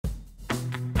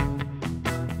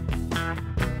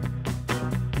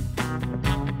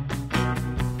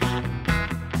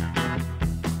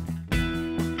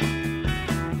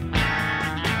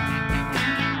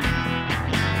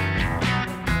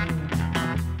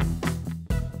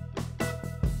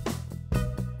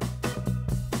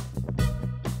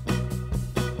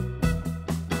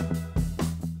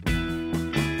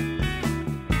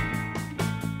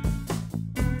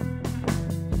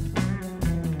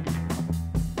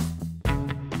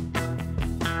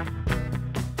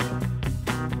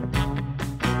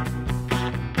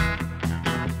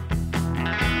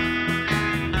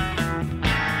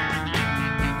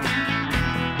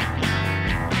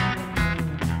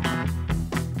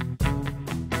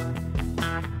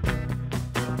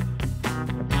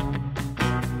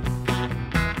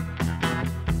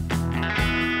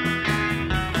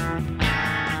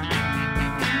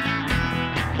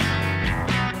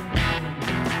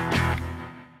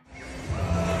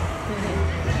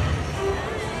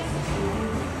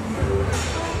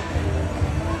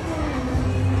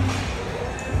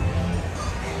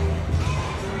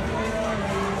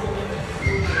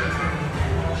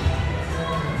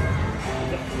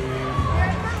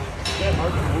Aww.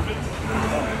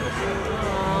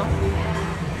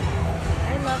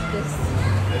 I love this.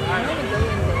 I'm gonna go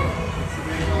in there.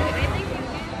 I think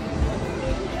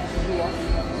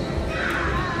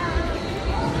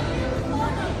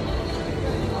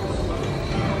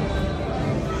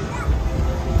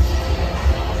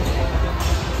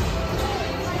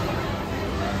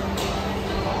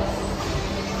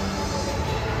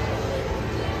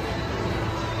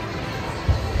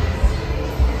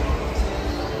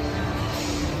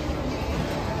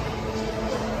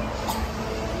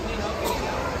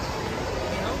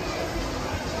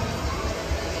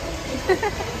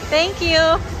thank you.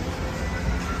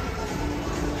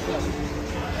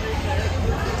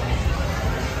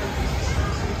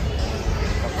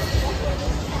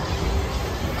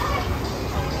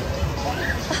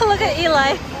 Look at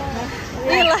Eli.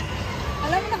 Eli.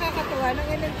 Alam mo nakakatuwa, nung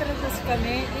in-introduce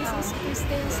kami, this is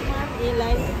Christine Smart,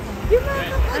 Eli. Yung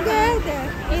mga agad.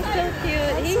 He's so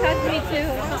cute. He hugged me too.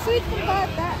 Sweet ng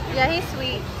bata. Yeah, he's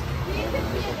sweet.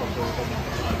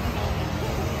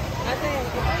 Ate,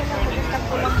 ito na magandang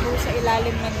pulang sa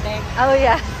ilalim ng deck. Oh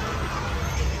yeah.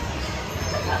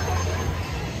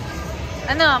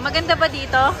 Ano, maganda ba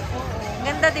dito?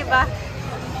 Ganda, di ba?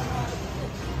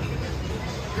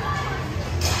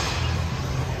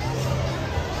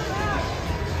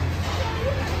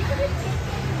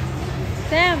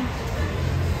 Sam.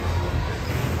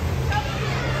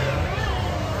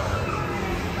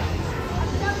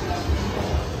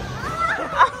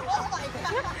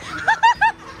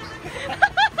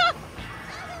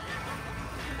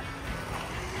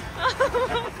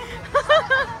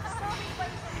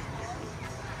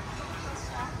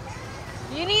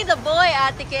 You need a boy,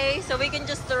 Ankeny, so we can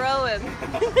just throw him.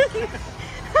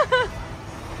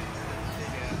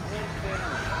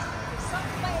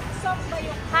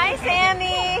 Hi,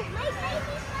 Sammy.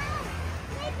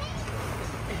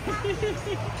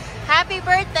 Happy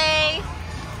birthday.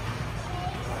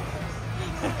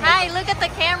 Hi, look at the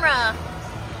camera. You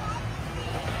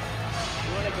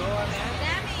want to go on that?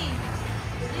 Sammy,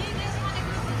 do you guys want to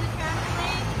go to the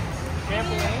trampoline?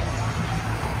 Trampoline?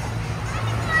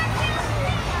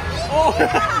 Oh!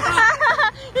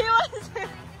 He wants to.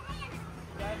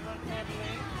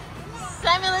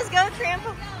 Sammy, let's go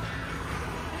trampoline.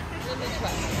 Let me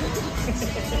try.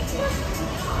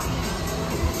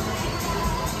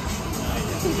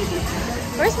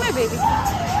 Where's my baby?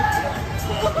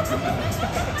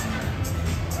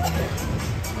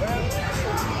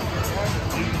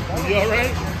 You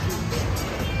alright?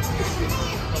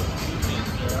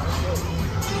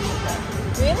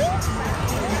 Really?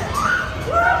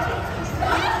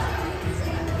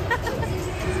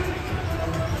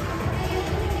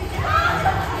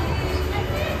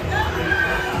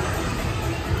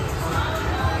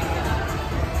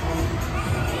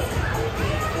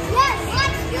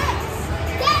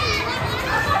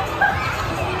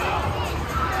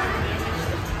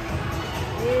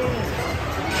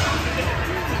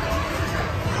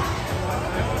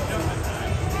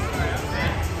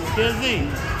 Kenzie,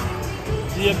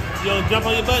 you'll jump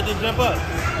on your butt, then jump up.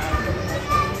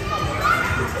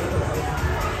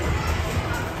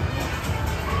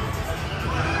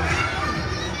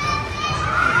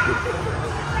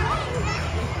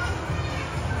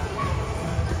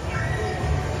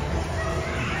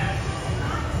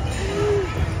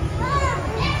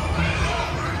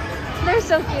 They're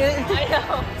so cute. I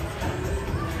know.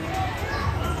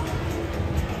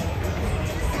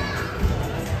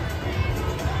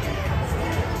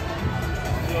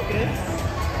 You okay?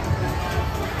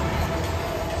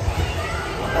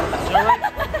 You alright?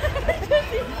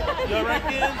 You alright,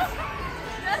 kids?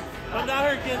 I'm not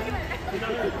hurt, Kenzie. I'm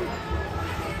not hurt.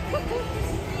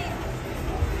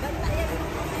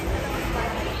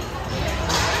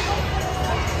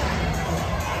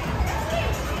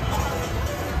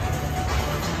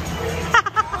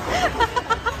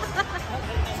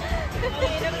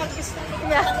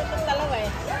 Yeah.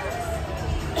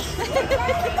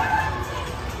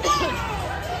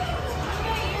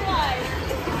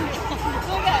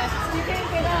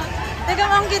 Teka,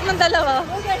 ang cute ng dalawa.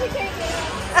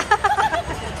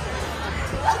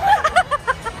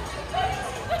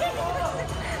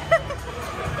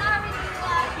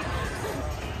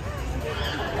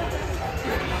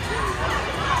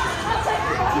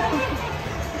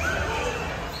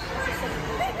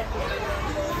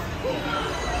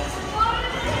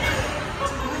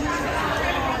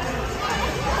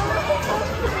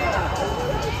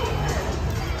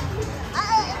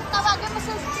 Tawagin mo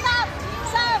si Sam!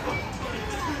 Sam!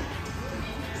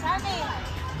 Sammy!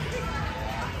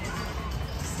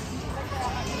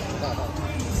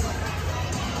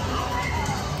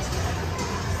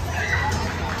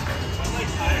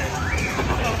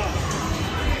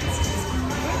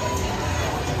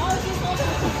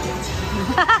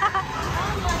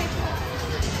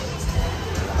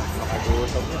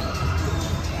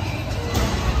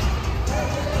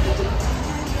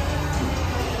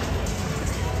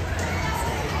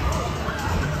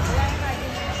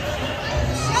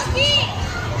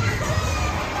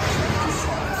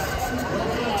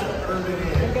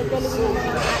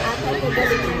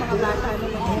 Yung mga bata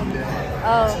naman yun.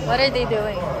 Oh, what are they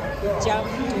doing? Jump,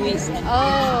 twist.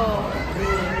 Oh.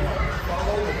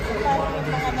 Parang yung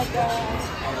mga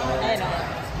ayun o.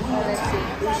 Oh, let's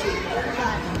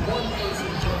see.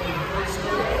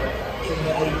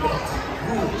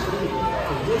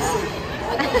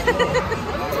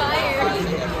 I'm tired.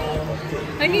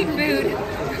 I need food.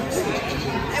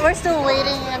 We're still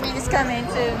waiting. I mean, it's coming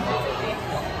soon.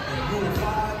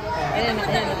 Ayan.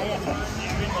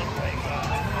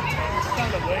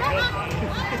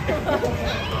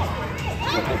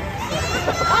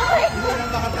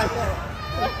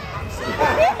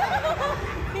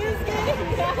 He's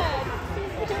getting bad.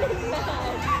 He's getting bad.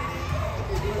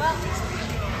 Well,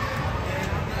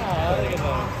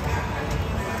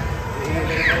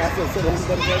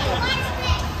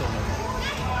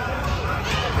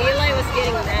 Eli was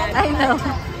getting mad. I know.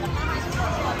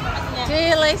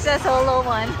 She likes the solo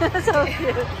one. So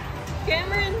cute.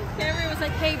 Cameron was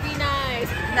like, hey, be nice.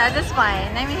 No, that's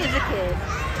fine. I mean, he's a kid.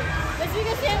 That's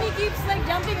because Sammy keeps like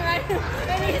jumping around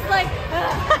and he's like,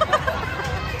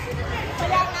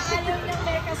 Wala na alam niyang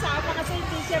may kasama kasi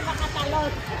hindi siya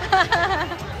makatalon.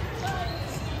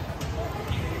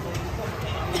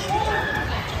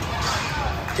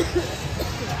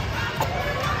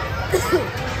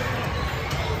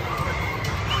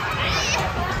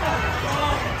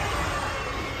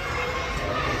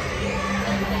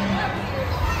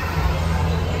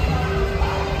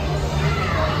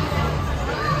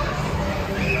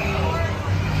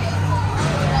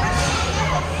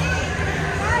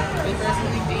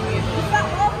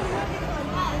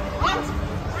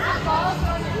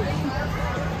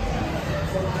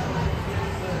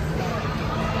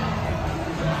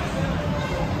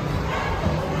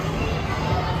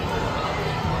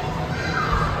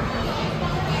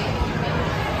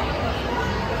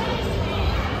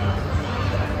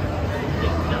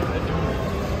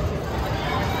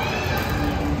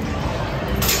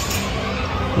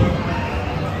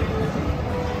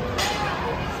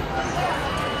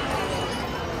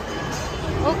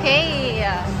 okay.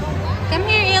 Come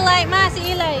here, Eli. Ma, si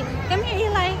Eli. Come here,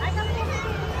 Eli.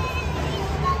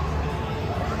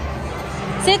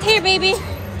 Sit here, baby.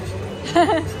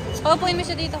 Paupuin mo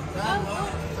siya dito.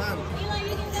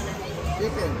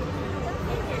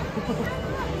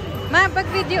 Ma,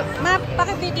 pag-video. Ma,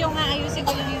 paki-video nga. Ayusin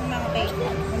ko lang yung mga page.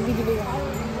 Nagbibili ko.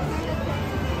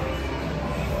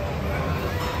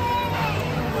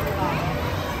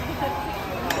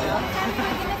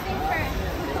 Let's sing first.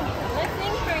 Let's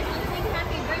sing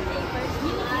happy birthday first.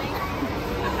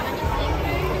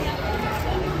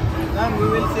 Ma'am, we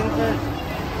will sing first.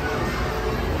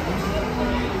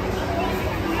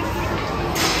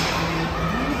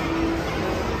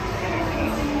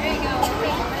 There you go.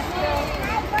 Okay, let's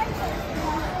go.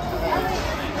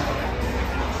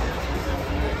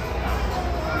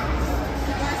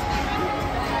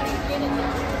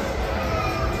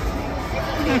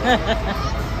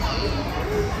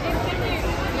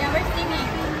 Yeah, we're singing.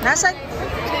 Nasaan?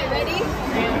 Okay, ready?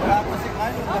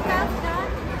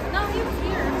 No, he was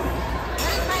here.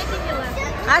 That's my thing you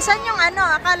left. Asan yung ano?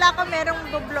 Akala ko merong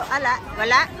bublo. Ala?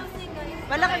 Wala?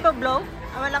 Walang bublo?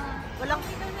 Walang... We don't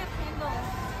have candles.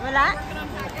 Wala?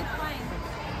 It's fine.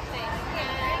 Okay.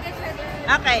 Are you guys ready?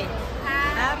 Okay.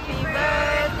 Happy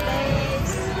birthday,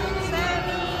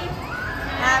 Sammy.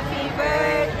 Happy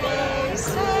birthday,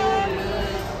 Sammy.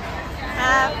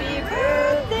 Happy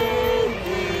birthday,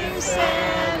 dear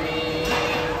Sammy.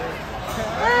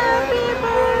 Happy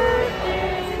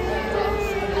birthday.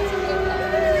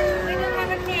 We don't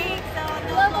have a cake, so no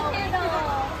blow the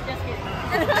candle. Just kidding.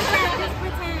 Just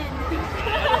pretend.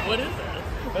 What is that?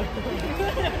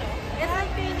 It's like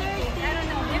happy birthday. I don't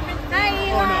know. Different. Hi,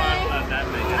 Eli. Oh, no, that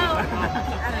makes it. Oh.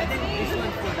 This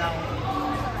one's for that one.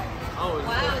 Oh,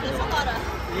 Wow, there's a lot of.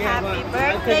 Happy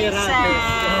birthday,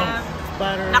 Sam.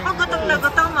 Butter. Naku, gutom na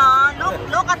gutom mo.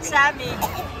 Look at Sammy.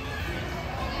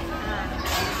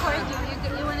 Corey,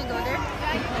 you want to go there?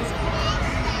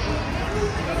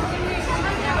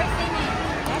 Yeah, we're singing.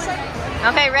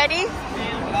 Okay, ready?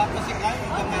 Wala pa si Kai.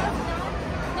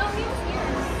 No, he was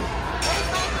here.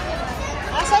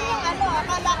 Asan yung ano?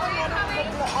 Akala ko merong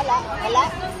bublo. Ala? Wala?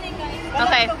 Go sing, guys. Walang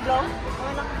Okay. bublo?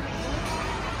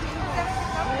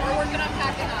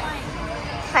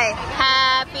 Okay.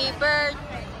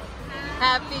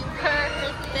 Happy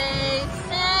birthday,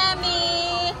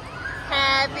 Sammy.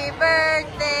 Happy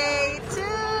birthday to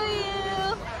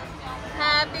you.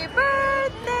 Happy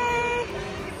birthday.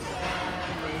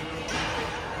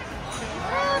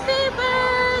 Happy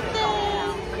birthday.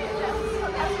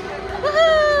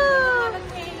 Woohoo!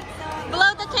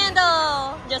 Blow the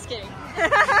candle. Just kidding.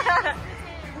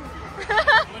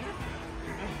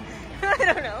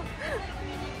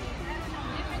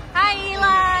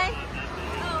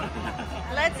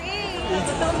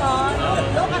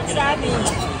 Sammy.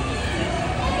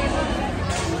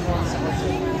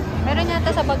 Meron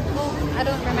yata sa bag ko. I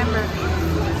don't remember.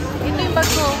 Ito yung bag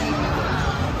ko.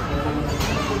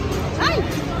 Ay!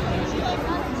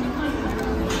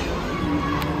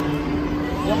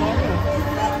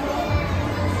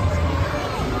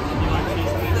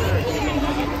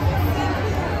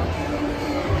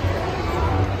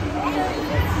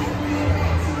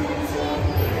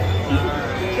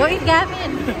 Go eat,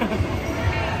 Gavin.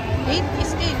 Eat,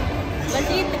 Steve. Let's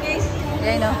eat, guys.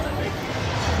 Yeah, I know.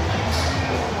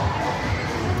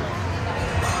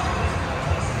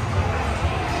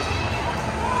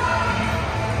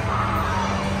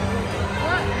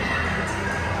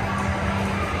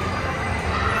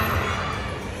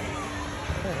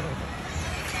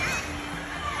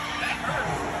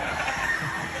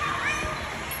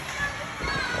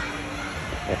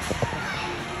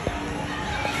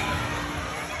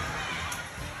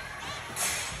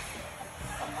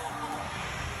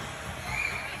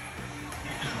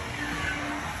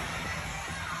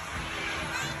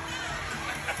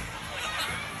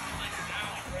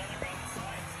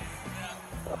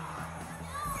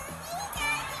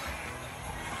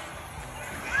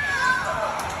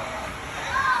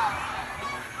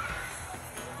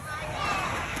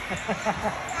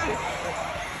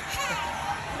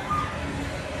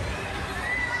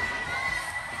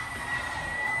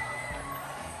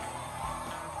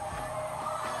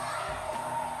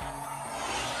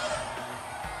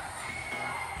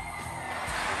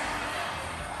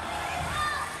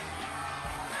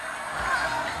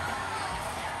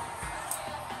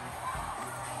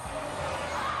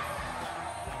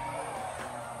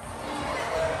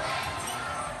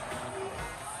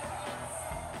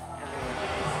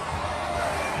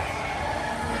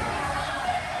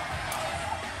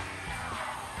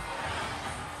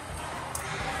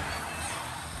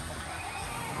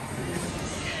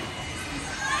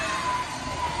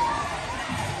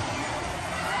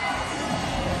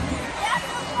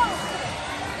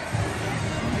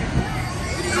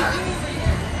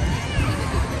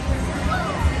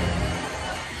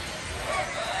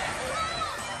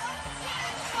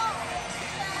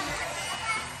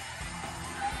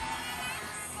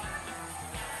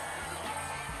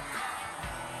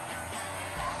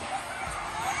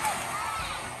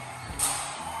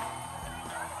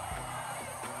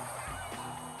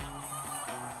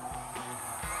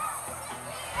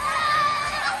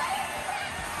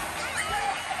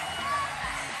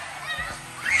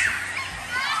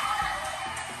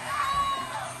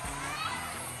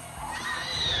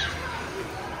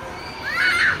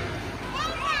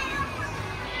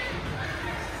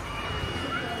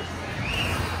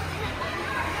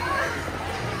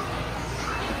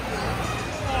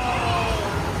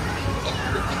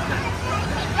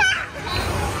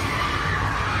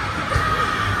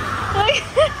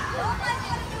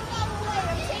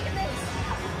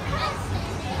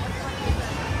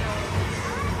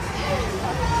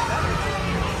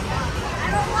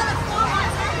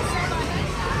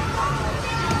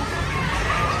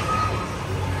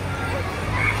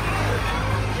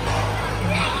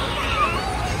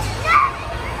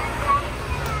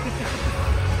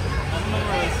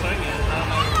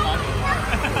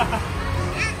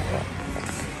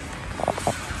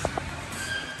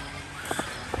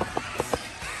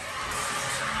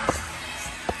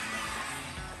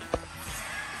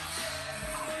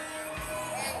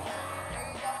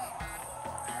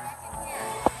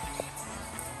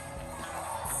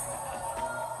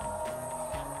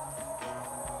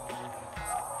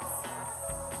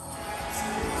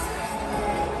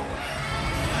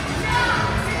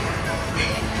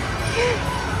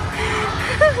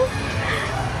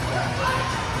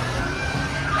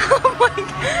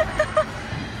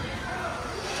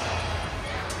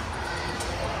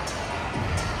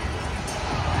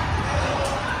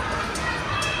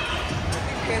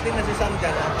 Pwede na si Sam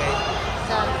dyan, okay?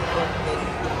 Sam.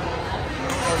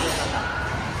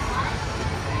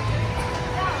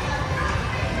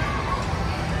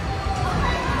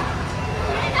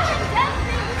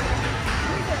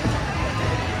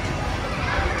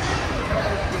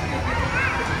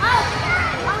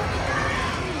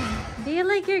 Do you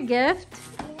like your gift?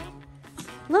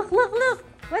 Look, look, look!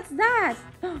 What's that?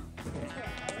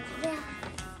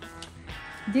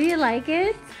 Do you like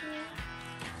it?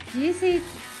 Do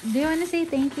you want to say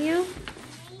thank you?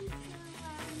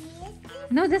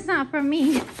 No, that's not from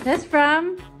me. That's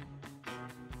from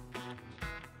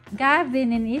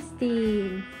Gavin and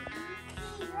Steve.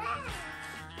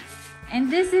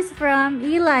 And this is from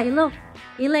Eli. Look,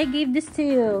 Eli gave this to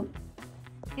you.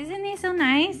 Isn't he so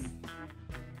nice?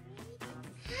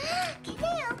 Can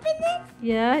I open it?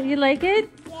 Yeah, you like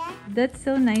it? Yeah. That's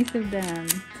so nice of them.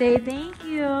 Say thank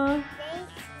you.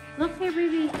 Thanks. Look here,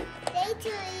 baby. Thank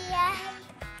you, Eli.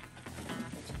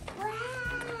 Wow.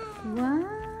 Wow.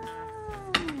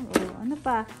 Oh, ano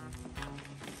pa?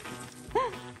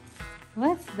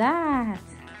 What's that?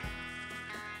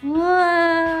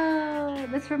 Whoa!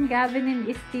 That's from Gavin and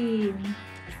Istine.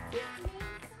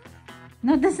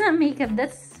 No, that's not makeup.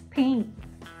 That's paint.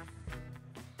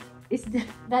 Is that?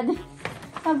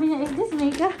 Sabi niya, is this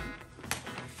makeup?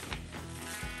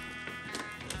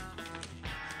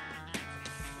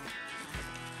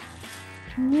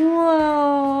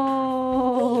 Whoa!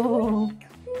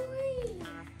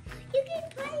 You can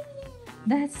play it.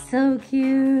 That's so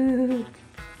cute.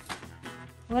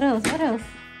 What else? What else?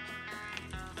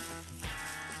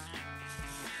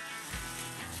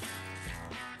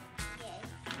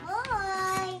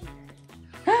 Boy.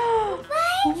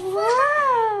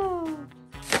 Wow!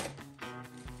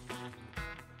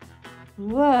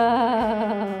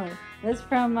 Whoa! That's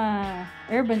from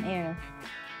Urban Air.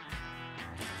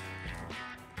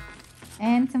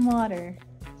 And some water.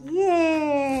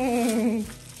 Yay!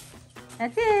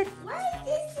 That's it. Why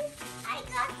this is, I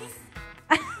got this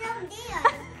from there.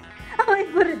 Oh, I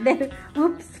put it there.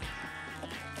 Oops.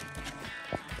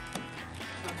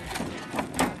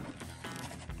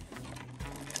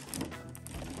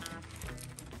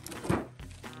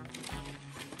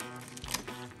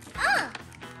 Ah,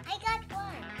 I got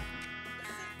one.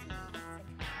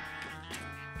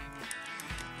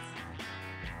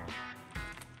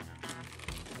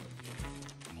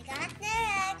 I got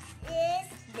next is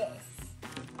this.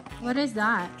 What is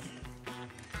that?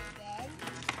 Then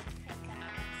I got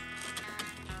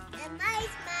and my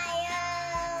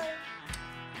smile.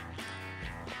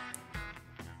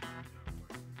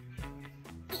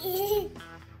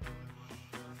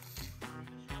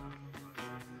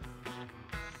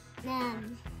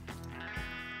 Mom.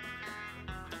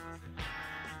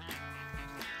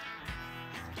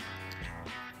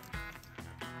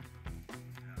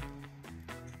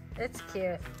 It's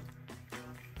cute.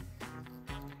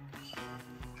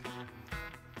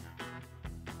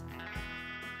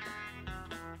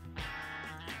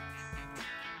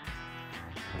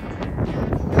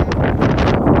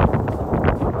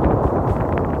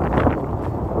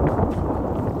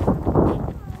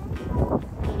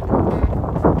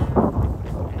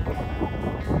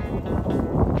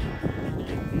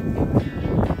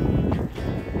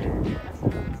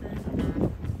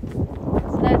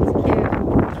 That's cute.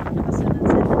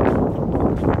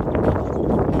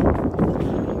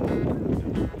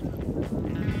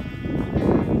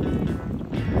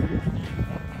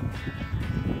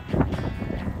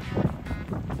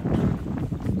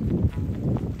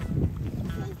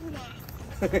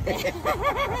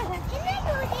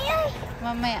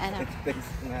 Mamaya, anak.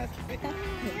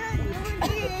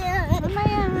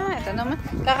 Mamaya nga. Ito naman.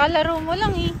 Kakalaro mo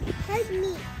lang eh. Help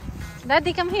me.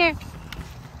 Daddy, come here.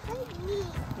 Help me.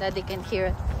 Daddy can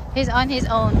hear it. He's on his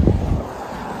own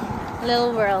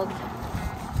little world.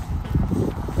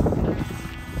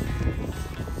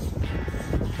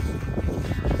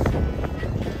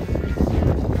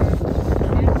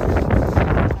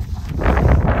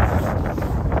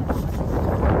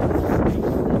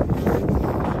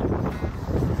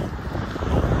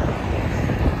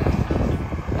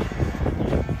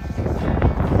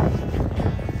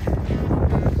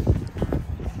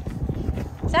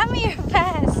 Sammy, you're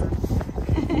fast.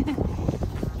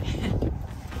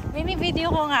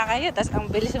 Bini-video ko nga kayo, tas ang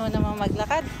bilis mo naman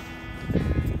maglakad.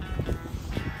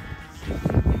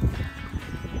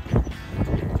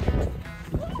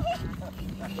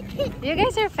 You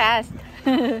guys are fast.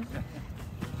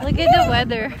 Look at the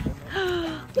weather.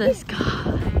 The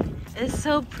sky is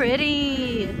so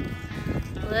pretty.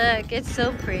 Look, it's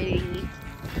so pretty.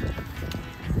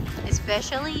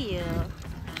 Especially you.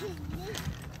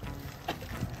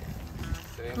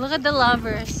 Look at the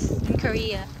lovers in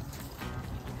Korea.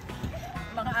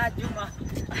 Mga adyuma.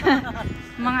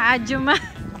 Mga adyuma.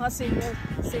 Mga senior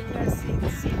citizen.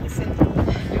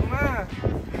 Adyuma.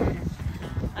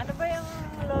 Ano ba yung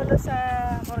lolo sa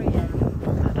Korea?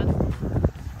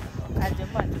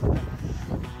 Adyuma.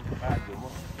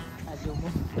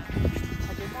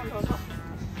 Adyuma, lolo.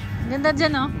 Ganda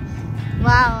dyan, oh.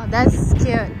 Wow, that's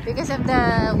cute. Because of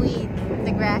the weed,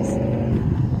 the grass.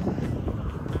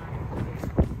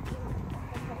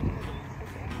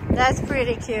 That's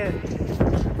pretty cute.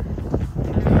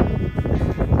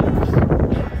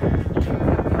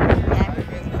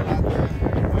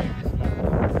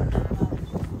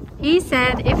 He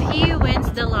said if he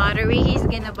wins the lottery, he's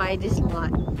gonna buy this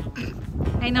lot.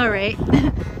 I know, right?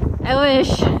 I wish.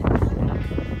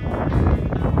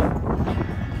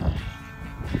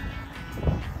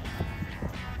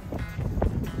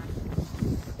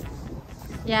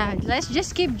 Yeah, let's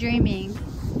just keep dreaming.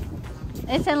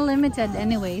 It's unlimited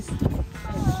anyways.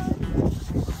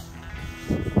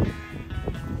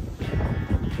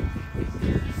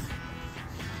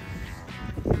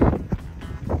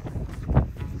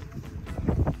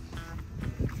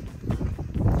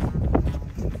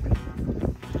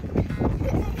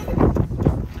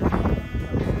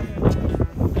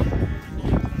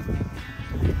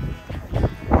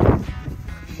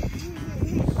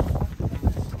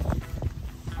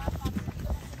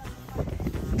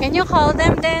 Can you call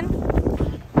them then?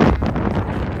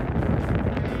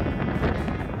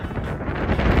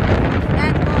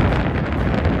 Dad, look.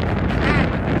 Dad,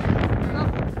 look.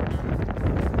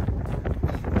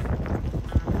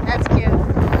 That's cute.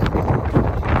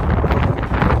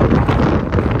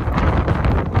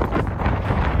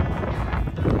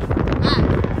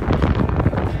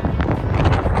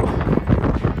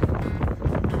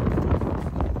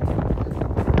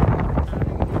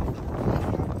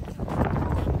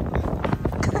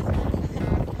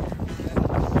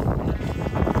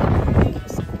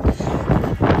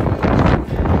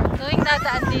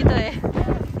 Dadaan dito eh.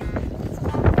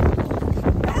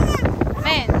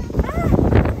 Man.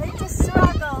 It's a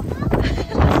struggle.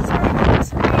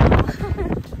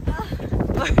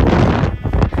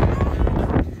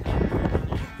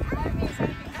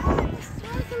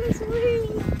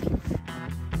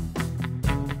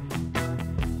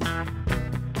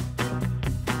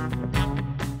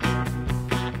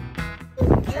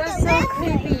 You're so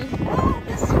creepy.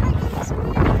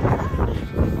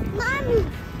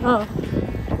 Oh.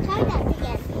 Try that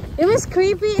again. It was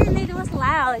creepy and it was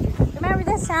loud. Remember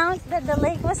the sounds that the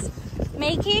lake was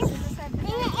making?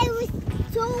 It was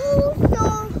so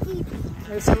creepy.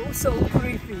 It's so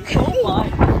creepy. Oh my.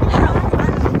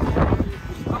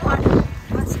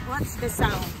 What's the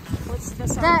sound? What's the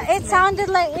sound? It sounded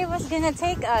like it was gonna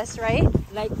take us, right?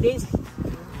 Like this.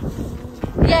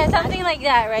 Yeah, something like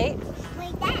that, right?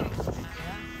 Like that.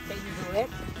 Can you do it?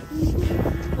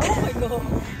 Oh my god.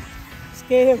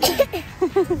 Scared.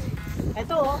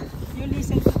 Ito oh, you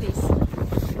listen to this.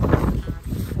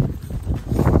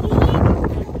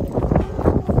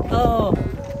 Oh.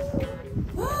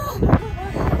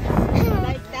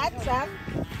 Like that, Sam?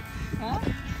 Huh?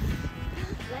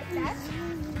 Like that?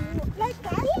 Like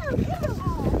that?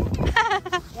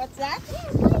 What's that?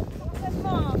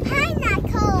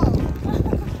 Pineapple.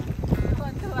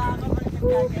 Tuwa ako pag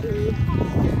nagkagano.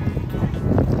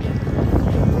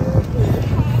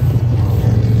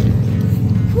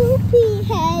 Poopy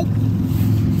head.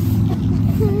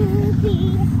 Poopy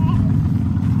head.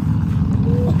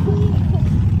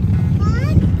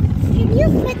 Mom, can you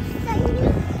put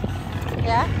something?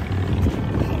 Yeah?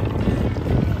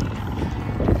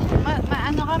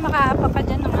 Ano ka, makaapa ka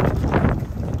dyan naman.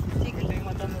 Sige, may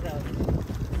mata mo daw.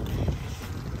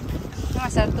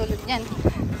 Masarap tulog yan.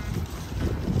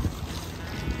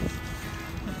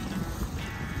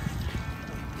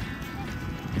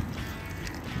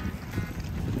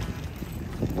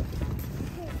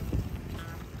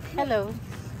 Hello.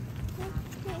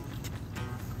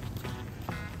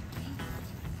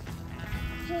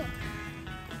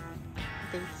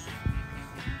 Thanks.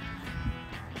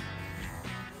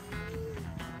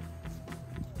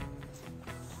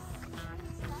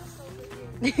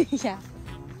 Yeah,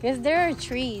 because there are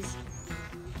trees.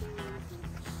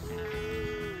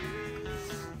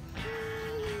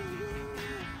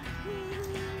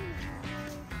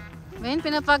 Ben,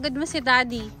 pinapagod mo si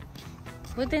Daddy.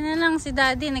 Buti na lang si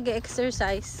Daddy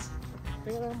nag-exercise.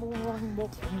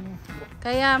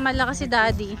 Kaya malakas si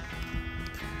Daddy.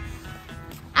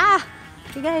 Ah!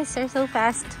 You guys are so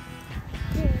fast.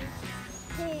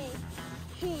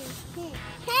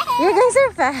 You guys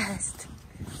are fast.